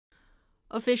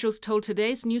Officials told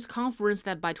today's news conference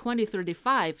that by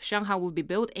 2035, Shanghai will be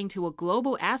built into a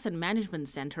global asset management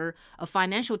center, a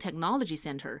financial technology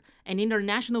center, an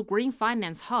international green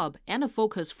finance hub, and a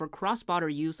focus for cross-border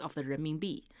use of the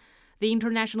renminbi. The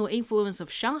international influence of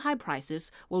Shanghai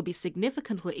Prices will be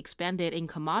significantly expanded in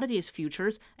commodities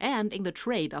futures and in the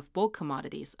trade of bulk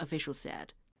commodities, officials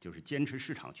said.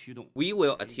 We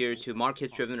will adhere to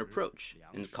market-driven approach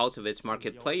and cultivate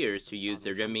market players to use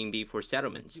the renminbi for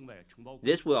settlements.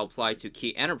 This will apply to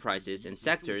key enterprises and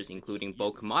sectors including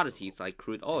bulk commodities like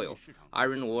crude oil,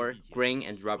 iron ore, grain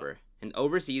and rubber, and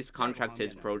overseas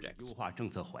contracted projects.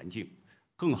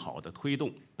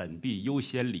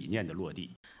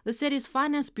 The city's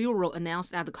finance bureau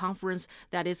announced at the conference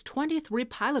that its 23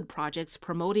 pilot projects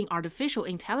promoting artificial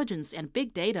intelligence and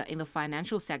big data in the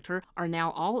financial sector are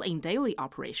now all in daily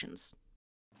operations.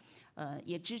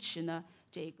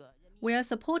 We are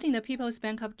supporting the People's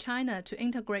Bank of China to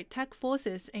integrate tech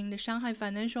forces in the Shanghai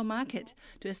financial market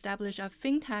to establish a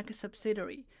fintech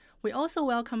subsidiary. We also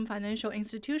welcome financial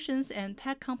institutions and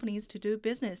tech companies to do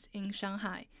business in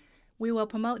Shanghai. We will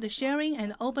promote the sharing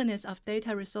and openness of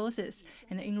data resources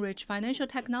and enrich financial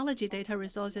technology data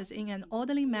resources in an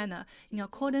orderly manner in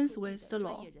accordance with the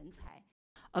law.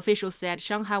 Officials said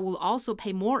Shanghai will also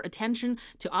pay more attention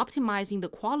to optimizing the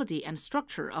quality and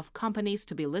structure of companies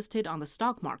to be listed on the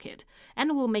stock market,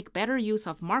 and will make better use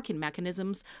of market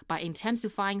mechanisms by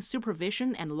intensifying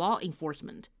supervision and law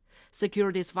enforcement.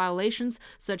 Securities violations,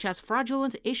 such as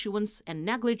fraudulent issuance and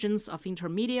negligence of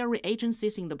intermediary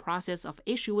agencies in the process of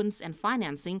issuance and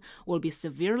financing, will be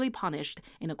severely punished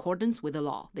in accordance with the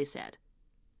law, they said.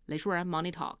 Lei Shuran,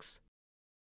 Money Talks.